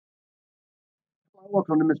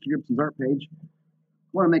Welcome to Mr. Gibson's art page. I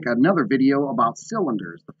want to make another video about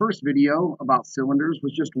cylinders. The first video about cylinders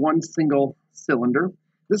was just one single cylinder.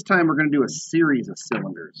 This time we're going to do a series of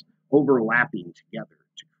cylinders overlapping together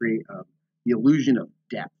to create the illusion of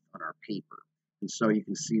depth on our paper. And so you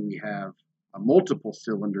can see we have multiple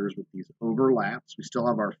cylinders with these overlaps. We still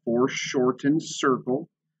have our foreshortened circle,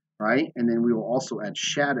 right? And then we will also add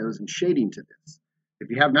shadows and shading to this. If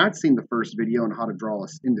you have not seen the first video on how to draw an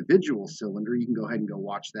individual cylinder, you can go ahead and go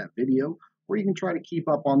watch that video, or you can try to keep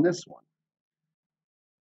up on this one.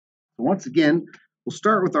 So once again, we'll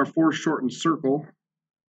start with our foreshortened circle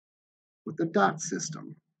with the dot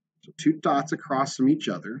system. So two dots across from each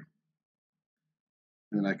other,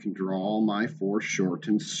 and then I can draw my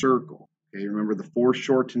foreshortened circle. Okay, remember the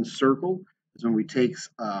foreshortened circle is when we take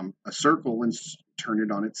a circle and turn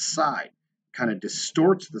it on its side. It kind of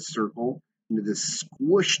distorts the circle into this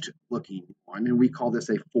squished looking one, and we call this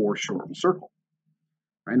a foreshortened circle.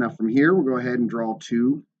 All right, now from here we'll go ahead and draw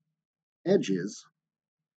two edges.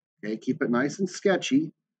 Okay, keep it nice and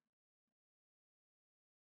sketchy.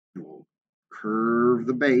 And we'll curve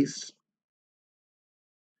the base,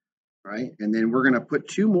 right? And then we're going to put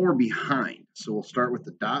two more behind. So we'll start with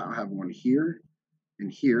the dot. I'll have one here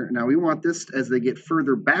and here. Now we want this, as they get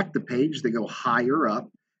further back the page, they go higher up.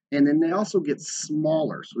 And then they also get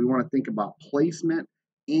smaller. So we want to think about placement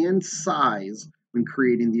and size when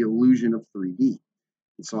creating the illusion of 3D. And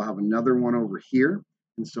so I'll have another one over here.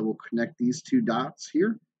 And so we'll connect these two dots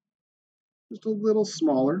here. Just a little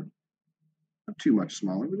smaller. Not too much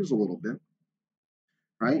smaller, but just a little bit.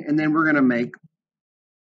 Right? And then we're going to make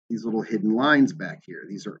these little hidden lines back here.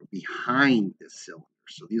 These are behind this cylinder.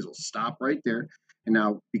 So these will stop right there. And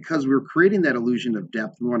now, because we're creating that illusion of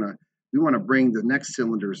depth, we want to bring the next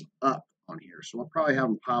cylinders up on here. So I'll probably have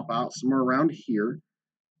them pop out somewhere around here.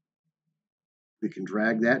 We can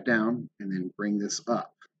drag that down and then bring this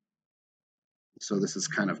up. So this is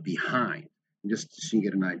kind of behind. And just so you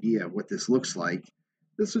get an idea of what this looks like,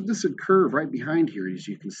 this would curve right behind here, as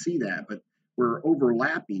you can see that, but we're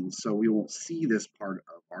overlapping, so we won't see this part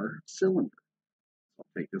of our cylinder. I'll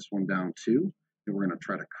take this one down too, and we're going to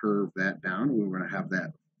try to curve that down. And we're going to have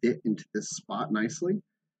that fit into this spot nicely.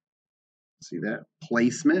 See that?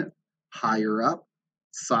 Placement, higher up,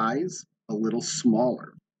 size, a little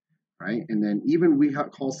smaller, right? And then even we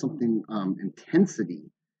call something intensity,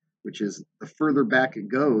 which is the further back it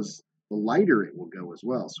goes, the lighter it will go as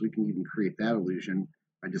well. So we can even create that illusion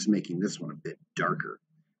by just making this one a bit darker,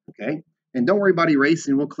 okay? And don't worry about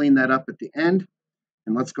erasing. We'll clean that up at the end.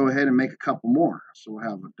 And let's go ahead and make a couple more. So we'll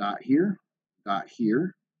have a dot here, dot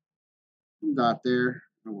there,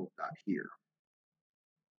 and we'll dot here,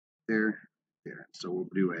 there. So we'll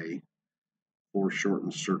do a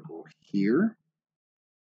foreshortened circle here,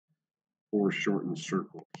 foreshortened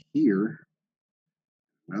circle here,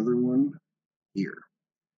 another one here.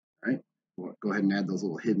 All right, we'll go ahead and add those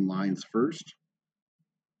little hidden lines first.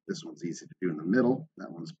 This one's easy to do in the middle.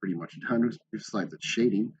 That one's pretty much done, besides the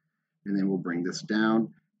shading. And then we'll bring this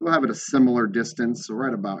down. We'll have it a similar distance, so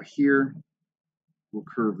right about here. We'll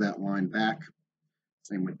curve that line back.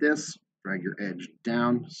 Same with this. Drag your edge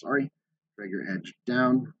down. Drag your edge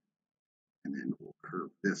down, and then we'll curve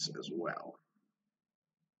this as well.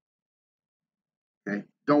 Okay,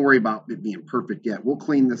 don't worry about it being perfect yet. We'll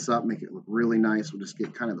clean this up, make it look really nice. We'll just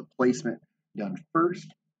get kind of the placement done first.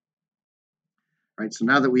 All right, so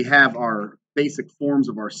now that we have our basic forms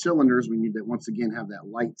of our cylinders, we need to once again have that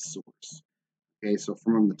light source. Okay, so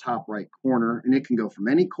from the top right corner, and it can go from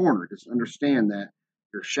any corner, just understand that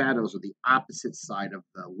your shadows are the opposite side of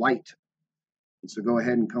the light. And so go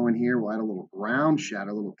ahead and go in here. We'll add a little ground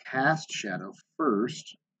shadow, a little cast shadow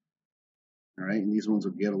first. All right, and these ones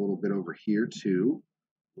will get a little bit over here too.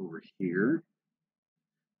 Over here.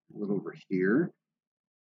 A little over here.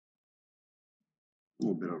 A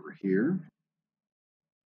little bit over here.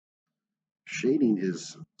 Shading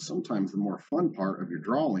is sometimes the more fun part of your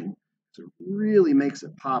drawing. So it really makes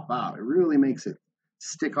it pop out. It really makes it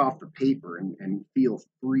stick off the paper and feel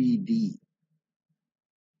 3D.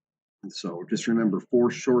 And so just remember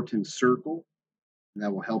foreshortened circle, and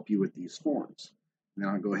that will help you with these forms. Now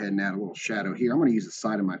I'll go ahead and add a little shadow here. I'm going to use the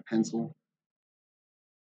side of my pencil,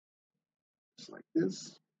 just like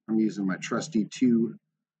this. I'm using my trusty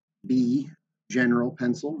 2B general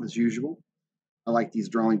pencil as usual. I like these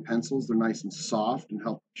drawing pencils. They're nice and soft and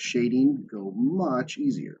help shading go much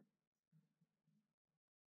easier.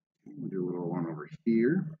 We'll do a little one over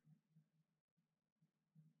here.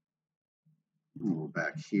 A little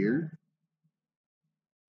back here.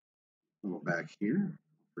 A little back here.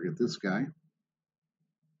 Forget this guy.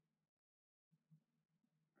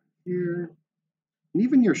 Here. And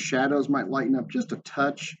even your shadows might lighten up just a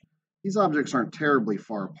touch. These objects aren't terribly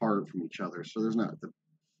far apart from each other, so there's not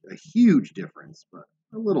a huge difference, but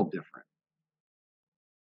a little different.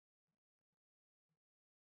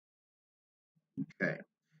 Okay,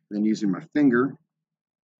 then using my finger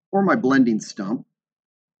or my blending stump.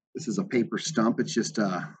 This is a paper stump. It's just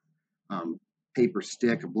a paper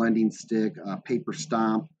stick, a blending stick, a paper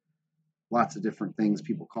stomp. Lots of different things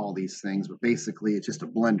people call these things, but basically it's just a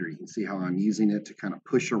blender. You can see how I'm using it to kind of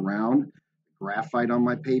push around graphite on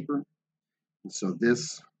my paper. And so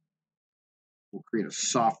this will create a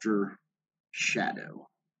softer shadow,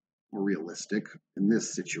 more realistic in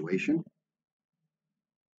this situation.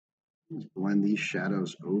 Just blend these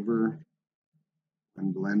shadows over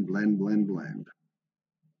and blend, blend, blend, blend.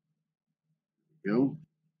 There we go.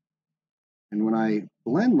 And when I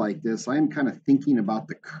blend like this, I am kind of thinking about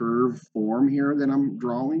the curve form here that I'm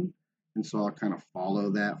drawing. And so I'll kind of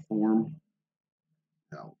follow that form.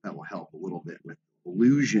 That will help a little bit with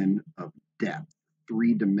illusion of depth,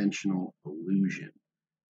 three-dimensional illusion.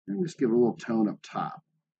 And just give a little tone up top.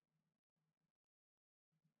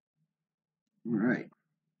 All right.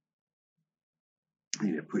 I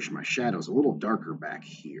need to push my shadows a little darker back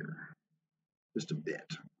here. Just a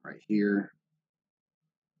bit. Right here.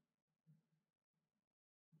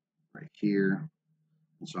 Right here.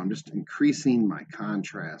 And so I'm just increasing my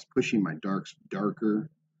contrast, pushing my darks darker.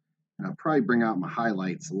 And I'll probably bring out my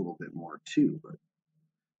highlights a little bit more too. But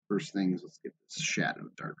first things, let's get this shadow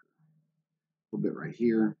darker. A little bit right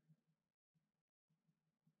here.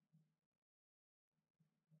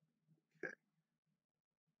 Okay.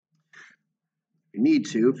 If you need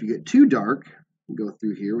to, if you get too dark, you go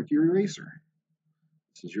through here with your eraser.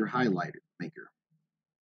 This is your highlighter maker.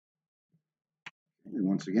 And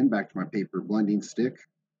once again, back to my paper blending stick.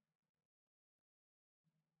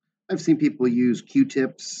 I've seen people use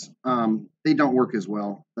Q-tips. They don't work as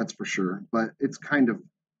well, that's for sure, but it's kind of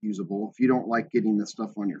usable. If you don't like getting this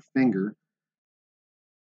stuff on your finger,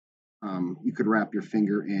 you could wrap your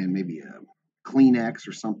finger in maybe a Kleenex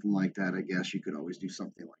or something like that. I guess you could always do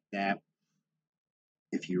something like that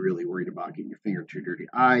if you're really worried about getting your finger too dirty.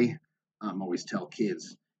 I always tell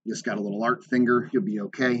kids, you just got a little art finger, you'll be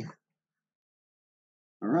okay.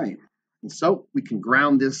 All right, and so we can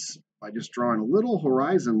ground this by just drawing a little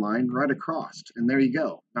horizon line right across, and there you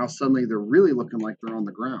go. Now suddenly they're really looking like they're on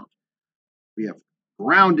the ground. We have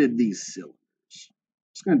grounded these cylinders.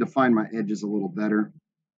 Just going to define my edges a little better.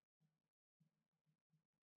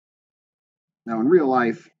 Now in real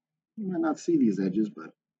life, you might not see these edges,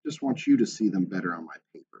 but just want you to see them better on my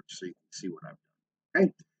paper so you can see what I've done.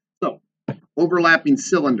 Okay, so overlapping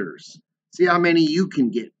cylinders. See how many you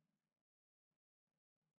can get